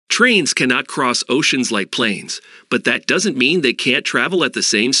Trains cannot cross oceans like planes, but that doesn't mean they can't travel at the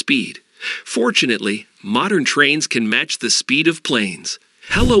same speed. Fortunately, modern trains can match the speed of planes.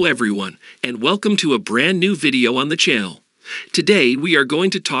 Hello everyone, and welcome to a brand new video on the channel. Today we are going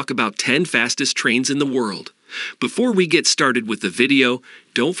to talk about 10 fastest trains in the world. Before we get started with the video,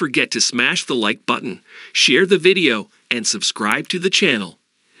 don't forget to smash the like button, share the video, and subscribe to the channel.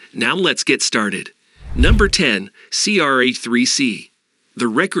 Now let's get started. Number 10, CRA3C. The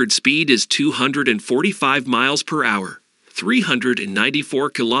record speed is 245 miles per hour, 394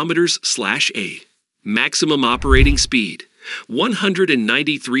 kilometers/8. Maximum operating speed,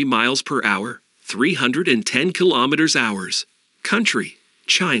 193 miles per hour, 310 kilometers/hours. Country,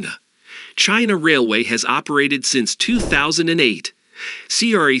 China. China Railway has operated since 2008.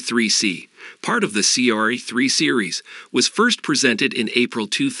 CRA3C, part of the CRA3 series, was first presented in April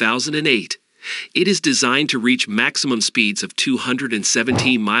 2008. It is designed to reach maximum speeds of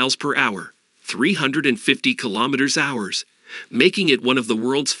 217 miles per hour, 350 kilometers/hours, making it one of the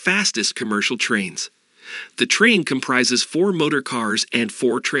world's fastest commercial trains. The train comprises 4 motor cars and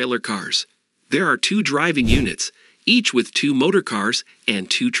 4 trailer cars. There are 2 driving units, each with 2 motor cars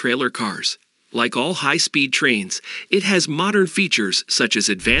and 2 trailer cars. Like all high-speed trains, it has modern features such as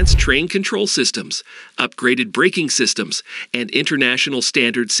advanced train control systems, upgraded braking systems, and international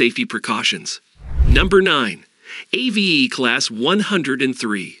standard safety precautions. Number 9. AVE Class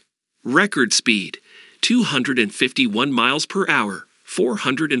 103. Record speed, 251 miles per hour,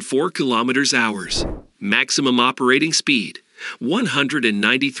 404 kilometers/hours. Maximum operating speed,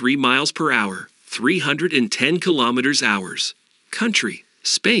 193 miles per hour, 310 kilometers/hours. Country,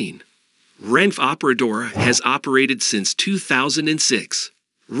 Spain. Renfe Operadora has operated since 2006.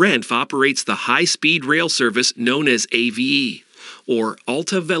 Renfe operates the high-speed rail service known as AVE, or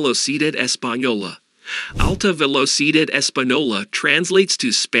Alta Velocidad Española. Alta Velocidad Española translates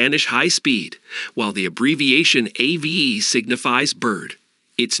to Spanish high speed, while the abbreviation AVE signifies bird.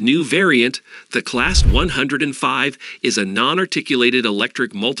 Its new variant, the Class 105, is a non-articulated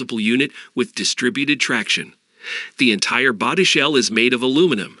electric multiple unit with distributed traction. The entire body shell is made of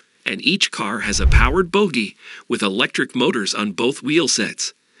aluminum, and each car has a powered bogie with electric motors on both wheel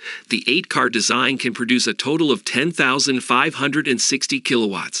sets. The 8-car design can produce a total of 10,560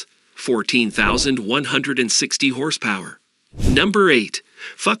 kilowatts, 14,160 horsepower. Number 8.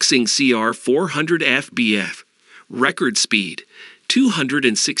 Fuxing CR400FBF. Record speed,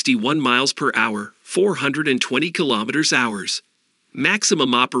 261 miles per hour, 420 kilometers/hours.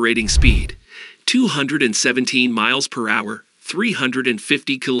 Maximum operating speed, 217 miles per hour,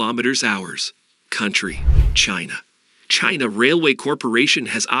 350 kilometers/hours. Country, China. China Railway Corporation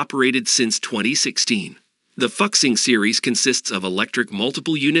has operated since 2016. The Fuxing series consists of electric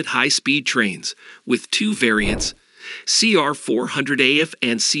multiple-unit high-speed trains with 2 variants, CR400AF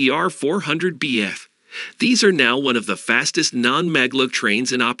and CR400BF. These are now one of the fastest non-maglev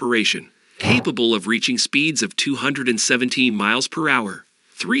trains in operation, capable of reaching speeds of 217 miles per hour,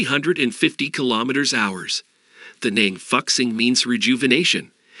 350 kilometers/hours. The name Fuxing means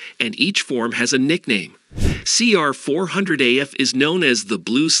rejuvenation, and each form has a nickname. CR400AF is known as the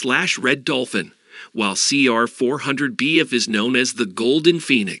Blue/Red Dolphin, while CR400BF is known as the Golden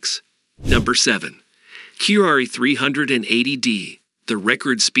Phoenix. Number 7. Qiyi. The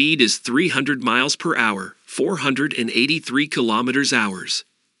record speed is 300 miles per hour, 483 kilometers/hours.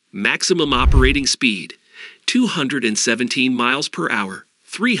 Maximum operating speed, 217 miles per hour,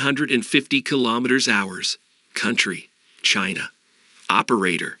 350 kilometers/hours. Country, China.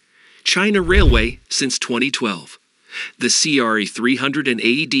 Operator, China Railway since 2012. The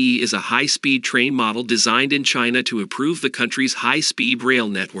CRA380D is a high-speed train model designed in China to improve the country's high-speed rail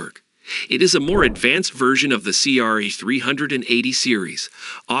network. It is a more advanced version of the CRA380 series,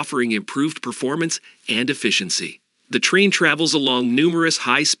 offering improved performance and efficiency. The train travels along numerous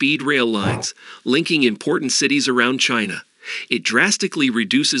high-speed rail lines, linking important cities around China. It drastically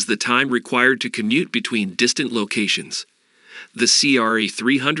reduces the time required to commute between distant locations. The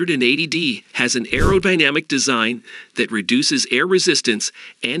CRA380D has an aerodynamic design that reduces air resistance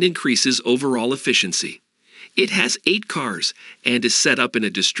and increases overall efficiency. It has 8 cars and is set up in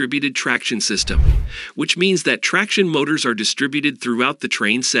a distributed traction system, which means that traction motors are distributed throughout the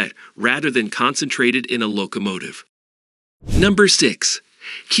train set rather than concentrated in a locomotive. Number 6.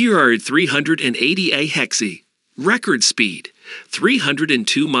 Qiyi 380A. Record speed,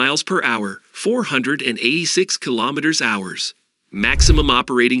 302 miles per hour, 486 kilometers/hours. Maximum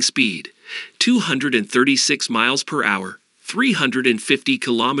operating speed, 236 miles per hour, 350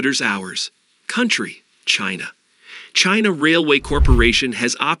 kilometers/hours. Country, China. China Railway Corporation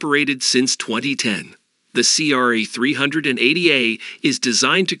has operated since 2010. The CRA 380A is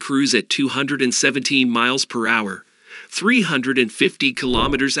designed to cruise at 217 miles per hour, 350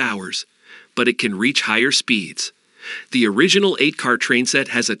 kilometers hours, but it can reach higher speeds. The original 8-car train set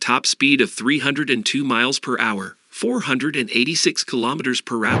has a top speed of 302 miles per hour, 486 kilometers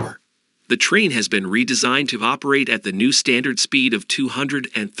per hour. The train has been redesigned to operate at the new standard speed of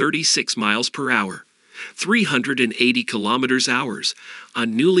 236 miles per hour, 380 kilometers hours,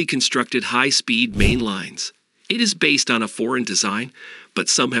 on newly constructed high-speed main lines. It is based on a foreign design, but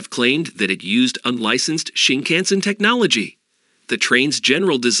some have claimed that it used unlicensed Shinkansen technology. The train's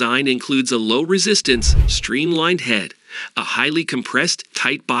general design includes a low-resistance, streamlined head, a highly compressed,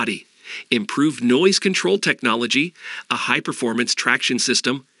 tight body, improved noise control technology, a high-performance traction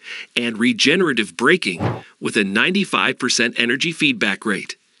system, and regenerative braking with a 95% energy feedback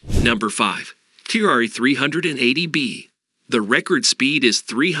rate. Number 5. TGV 380B. The record speed is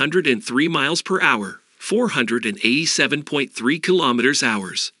 303 miles per hour, 487.3 kilometers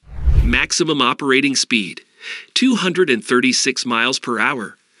hours. Maximum operating speed, 236 miles per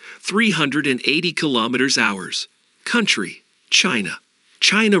hour, 380 kilometers hours. Country, China.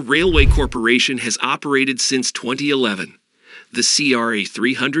 China Railway Corporation has operated since 2011. The CRA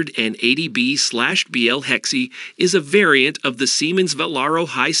 380B/BL Hexi is a variant of the Siemens Velaro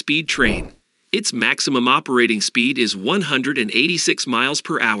high-speed train. Its maximum operating speed is 186 miles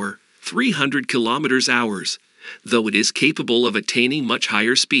per hour, 300 kilometers hours, though it is capable of attaining much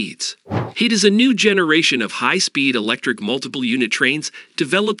higher speeds. It is a new generation of high-speed electric multiple-unit trains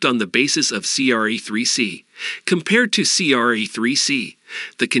developed on the basis of CRA 3C. Compared to CRA 3C,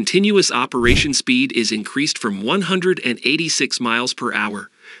 the continuous operation speed is increased from 186 miles per hour,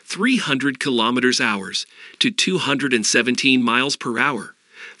 300 kilometers hours, to 217 miles per hour,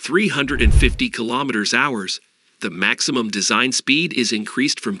 350 kilometers hours. The maximum design speed is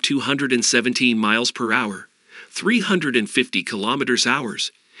increased from 217 miles per hour, 350 kilometers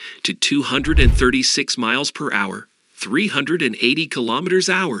hours, to 236 miles per hour, 380 kilometers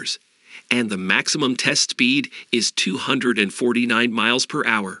hours, and the maximum test speed is 249 miles per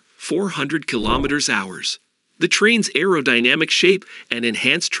hour, 400 kilometers hours. The train's aerodynamic shape and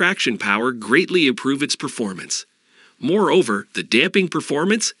enhanced traction power greatly improve its performance. Moreover, the damping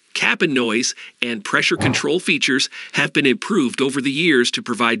performance, cabin noise, and pressure control features have been improved over the years to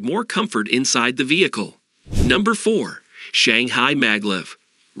provide more comfort inside the vehicle. Number 4. Shanghai Maglev.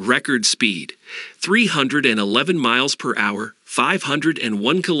 Record speed, 311 miles per hour,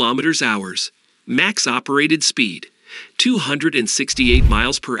 501 kilometers hours. Max operated speed, 268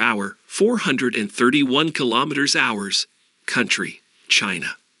 miles per hour, 431 kilometers hours. Country,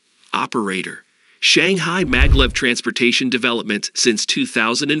 China. Operator, Shanghai Maglev Transportation Development since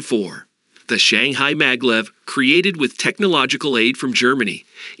 2004. The Shanghai Maglev, created with technological aid from Germany,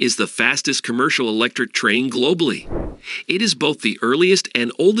 is the fastest commercial electric train globally. It is both the earliest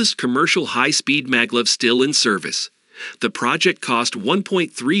and oldest commercial high-speed maglev still in service. The project cost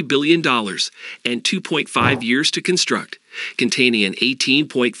 $1.3 billion and 2.5 years to construct, containing an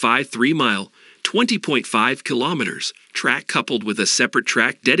 18.53-mile, 20.5 kilometers track coupled with a separate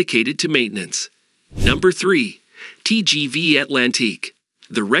track dedicated to maintenance. Number 3. TGV Atlantique.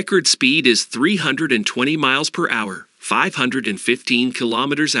 The record speed is 320 miles per hour, 515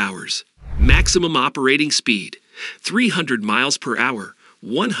 kilometers hours. Maximum operating speed, 300 miles per hour,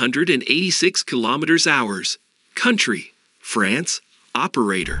 186 kilometers hours. Country, France.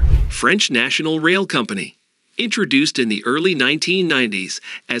 Operator, French National Rail Company. Introduced in the early 1990s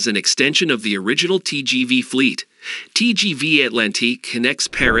as an extension of the original TGV fleet, TGV Atlantique connects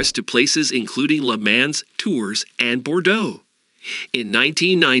Paris to places including Le Mans, Tours, and Bordeaux. In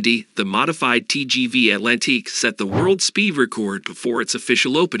 1990, the modified TGV Atlantique set the world speed record before its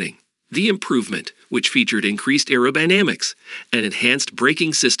official opening. The improvement, which featured increased aerodynamics, an enhanced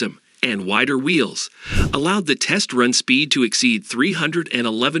braking system, and wider wheels, allowed the test run speed to exceed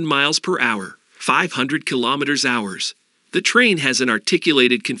 311 miles per hour, 500 kilometers hours. The train has an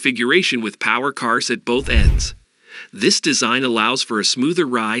articulated configuration with power cars at both ends. This design allows for a smoother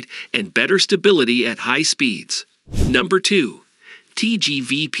ride and better stability at high speeds. Number 2.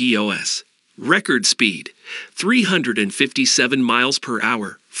 TGV POS. Record speed, 357 miles per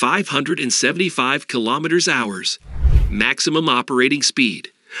hour, 575 kilometers hours. Maximum operating speed,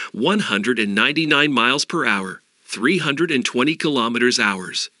 199 miles per hour, 320 kilometers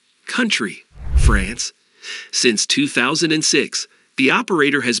hours. Country, France. Since 2006, the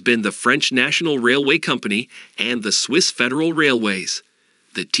operator has been the French National Railway Company and the Swiss Federal Railways.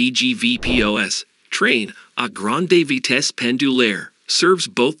 The TGV POS train à grande vitesse pendulaire serves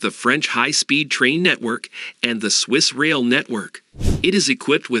both the French high-speed train network and the Swiss rail network. It is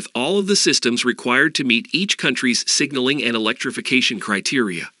equipped with all of the systems required to meet each country's signaling and electrification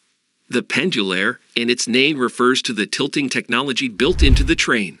criteria. The pendulaire, in its name, refers to the tilting technology built into the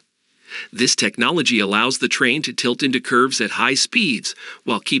train. This technology allows the train to tilt into curves at high speeds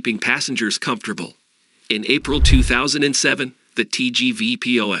while keeping passengers comfortable. In April 2007, the TGV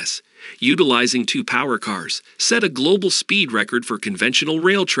POS, utilizing 2 power cars, set a global speed record for conventional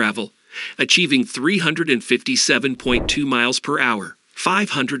rail travel, achieving 357.2 miles per hour,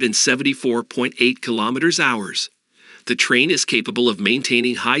 574.8 kilometers hours. The train is capable of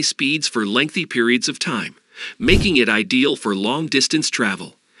maintaining high speeds for lengthy periods of time, making it ideal for long-distance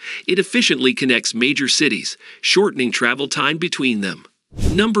travel. It efficiently connects major cities, shortening travel time between them.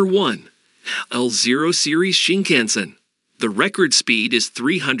 Number 1. L0 Series Shinkansen. The record speed is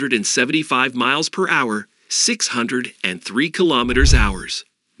 375 miles per hour, 603 kilometers hours.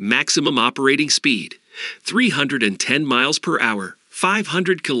 Maximum operating speed, 310 miles per hour,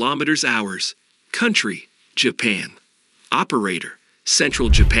 500 kilometers hours. Country, Japan. Operator, Central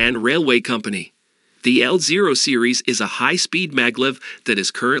Japan Railway Company. The L0 series is a high-speed maglev that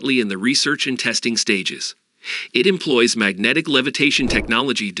is currently in the research and testing stages. It employs magnetic levitation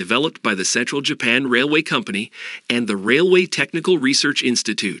technology developed by the Central Japan Railway Company and the Railway Technical Research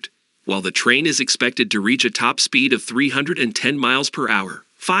Institute. While the train is expected to reach a top speed of 310 miles per hour,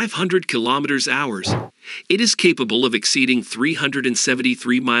 500 kilometers hours, it is capable of exceeding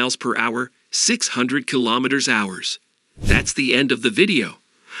 373 miles per hour, 600 kilometers hours. That's the end of the video.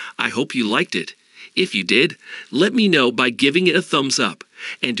 I hope you liked it. If you did, let me know by giving it a thumbs up,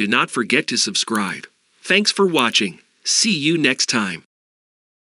 and do not forget to subscribe. Thanks for watching. See you next time.